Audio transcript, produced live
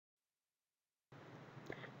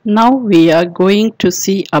Now we are going to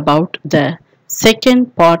see about the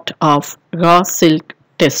second part of raw silk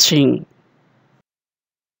testing.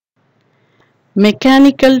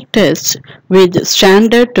 Mechanical tests with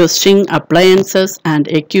standard testing appliances and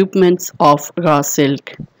equipments of raw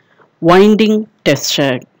silk. Winding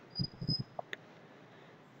tester.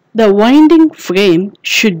 The winding frame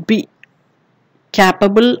should be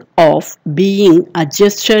capable of being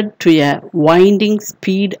adjusted to a winding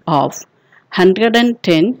speed of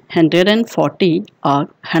 110, 140 or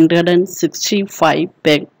 165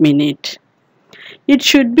 per minute. It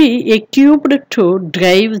should be equipped to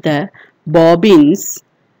drive the bobbins,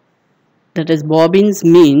 that is bobbins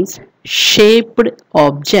means shaped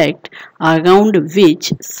object around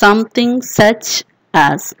which something such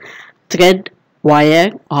as thread,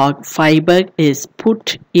 wire or fiber is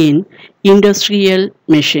put in industrial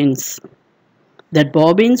machines. That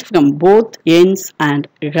bobbins from both ends and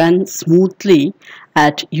run smoothly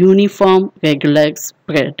at uniform regular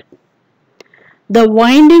spread. The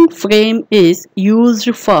winding frame is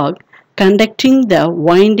used for conducting the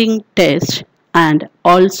winding test and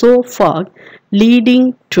also for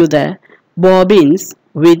leading to the bobbins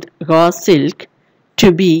with raw silk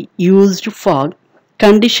to be used for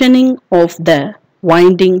conditioning of the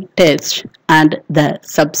winding test and the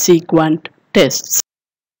subsequent tests.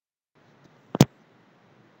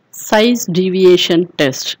 Size deviation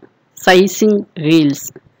test. Sizing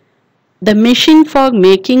reels. The machine for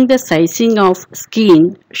making the sizing of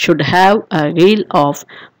skein should have a reel of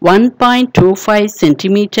 1.25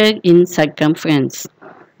 cm in circumference.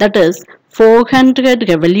 That is, 400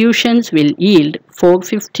 revolutions will yield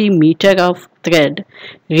 450 meter of thread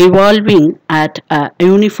revolving at a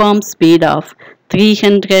uniform speed of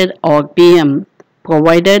 300 rpm,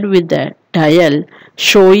 provided with the dial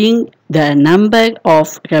showing the number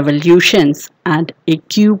of revolutions and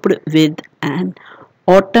equipped with an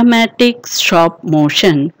automatic stop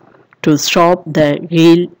motion to stop the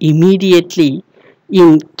reel immediately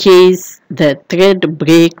in case the thread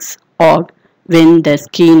breaks or when the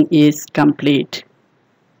skein is complete.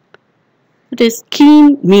 The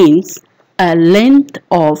skein means a length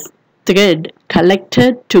of thread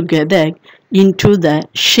collected together into the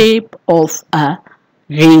shape of a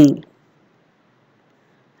ring.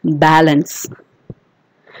 Balance.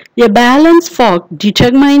 A balance for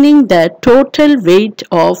determining the total weight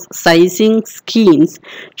of sizing skeins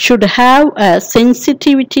should have a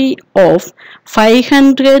sensitivity of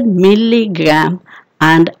 500 milligram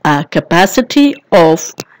and a capacity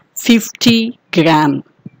of 50 gram.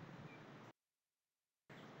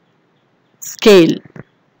 Scale.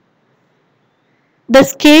 The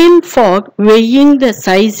scale for weighing the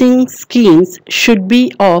sizing skeins should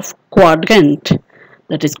be of quadrant.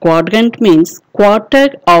 That is, quadrant means quarter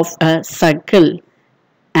of a circle,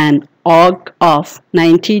 an arc of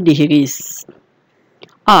 90 degrees,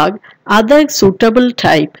 or other suitable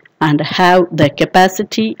type, and have the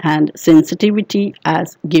capacity and sensitivity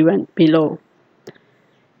as given below.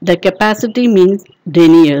 The capacity means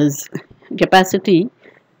deniers. Capacity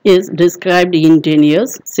is described in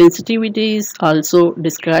deniers. Sensitivity is also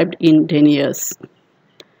described in deniers.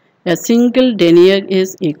 A single denier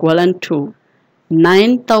is equivalent to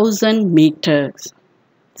 9,000 meters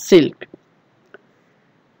silk.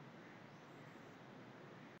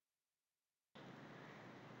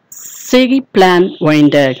 Seriplan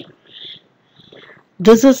winder.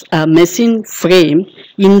 This is a machine frame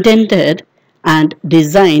intended and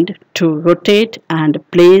designed to rotate and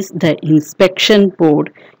place the inspection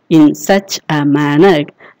board in such a manner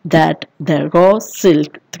that the raw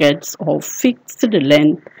silk threads of fixed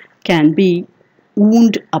length can be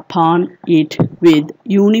wound upon it with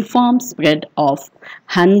uniform spread of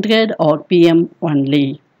 100 rpm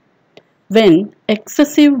only. When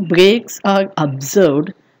excessive breaks are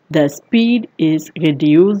observed, the speed is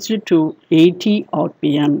reduced to 80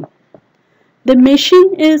 rpm. The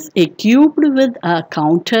machine is equipped with a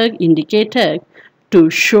counter indicator to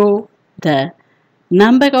show the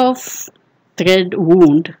number of thread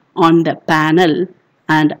wound on the panel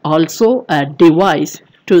and also a device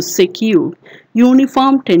to secure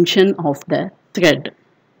uniform tension of the thread.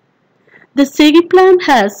 The Seriplan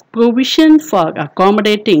has provision for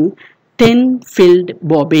accommodating 10 filled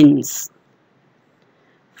bobbins.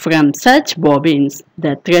 From such bobbins,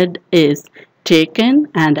 the thread is taken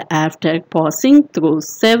and after passing through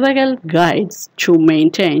several guides to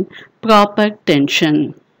maintain proper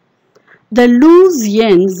tension. The loose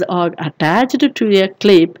ends are attached to a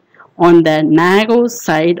clip on the narrow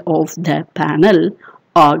side of the panel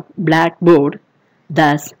or blackboard.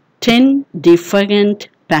 Thus, 10 different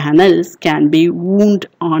panels can be wound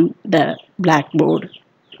on the blackboard.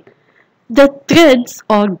 The threads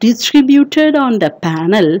are distributed on the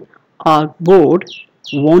panel or board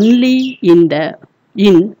only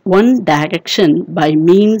in one direction by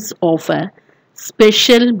means of a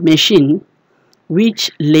special machine which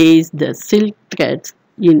lays the silk threads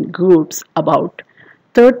in groups about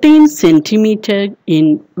 13 centimeters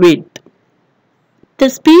in width. The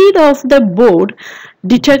speed of the board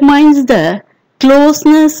determines the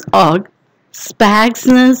closeness or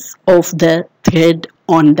sparseness of the thread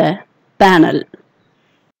on the panel.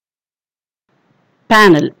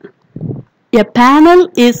 Panel. A panel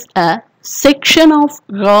is a section of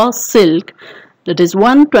raw silk that is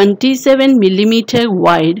 127 millimeter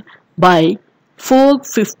wide by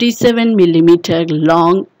 457 millimeter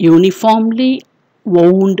long, uniformly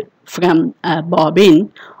wound from a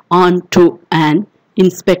bobbin onto an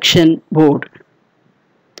inspection board.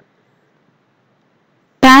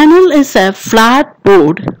 Panel is a flat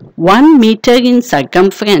board 1 meter in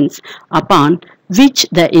circumference upon which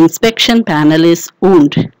the inspection panel is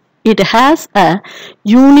wound. It has a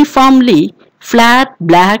uniformly flat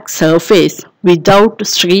black surface without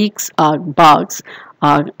streaks or barks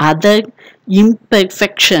or other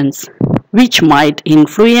imperfections which might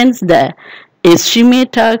influence the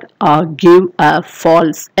estimator or give a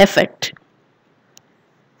false effect.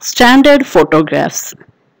 Standard photographs.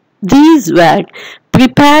 These were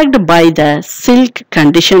prepared by the silk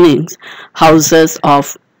conditioning houses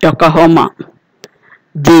of Yokohama.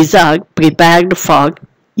 These are prepared for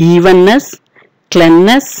evenness,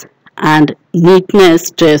 cleanness, and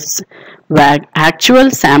neatness tests where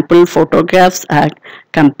actual sample photographs are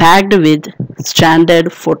compared with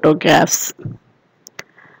standard photographs.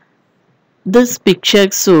 This picture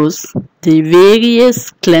shows the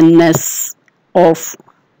various cleanness of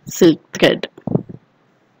silk thread.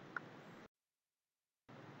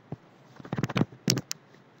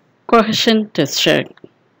 Cohesion texture.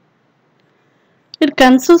 It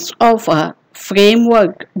consists of a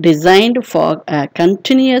framework designed for a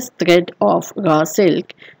continuous thread of raw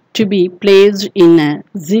silk to be placed in a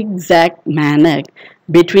zigzag manner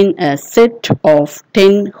between a set of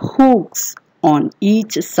 10 hooks on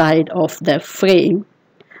each side of the frame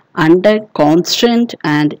under constant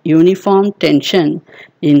and uniform tension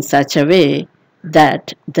in such a way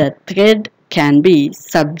that the thread can be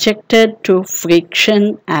subjected to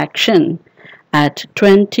friction action at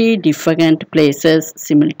 20 different places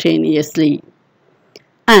simultaneously,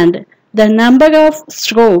 and the number of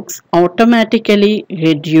strokes automatically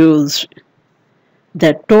reduced.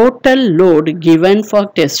 The total load given for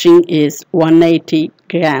testing is 180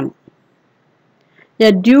 gram.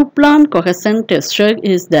 A Duplan cohesion tester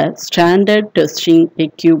is the standard testing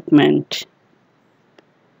equipment.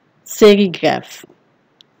 Serigraph.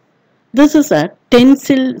 This is a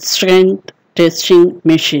tensile strength testing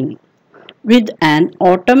machine with an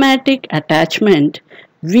automatic attachment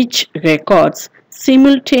which records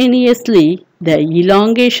simultaneously the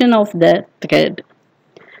elongation of the thread.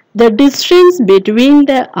 The distance between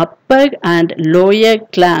the upper and lower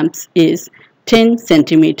clamps is 10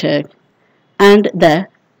 cm and the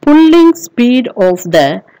pulling speed of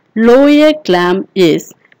the lower clamp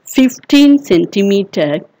is 15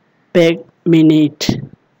 cm per minute.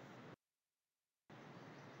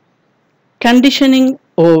 Conditioning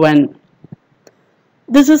oven.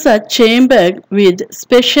 This is a chamber with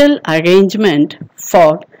special arrangement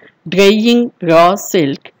for drying raw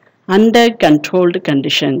silk under controlled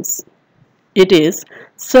conditions. It is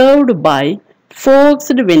served by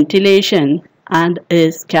forced ventilation and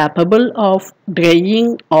is capable of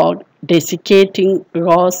drying or desiccating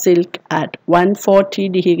raw silk at 140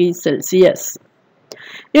 degrees Celsius.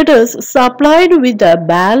 It is supplied with a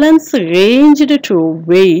balance ranged to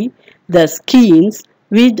weigh the skeins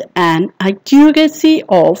with an accuracy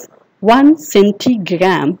of 1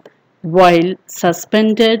 centigram while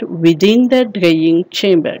suspended within the drying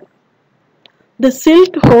chamber. The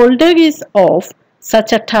silk holder is of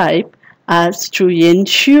such a type as to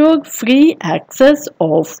ensure free access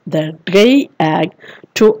of the dry air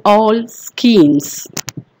to all skeins.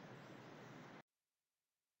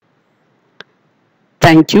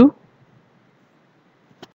 Thank you.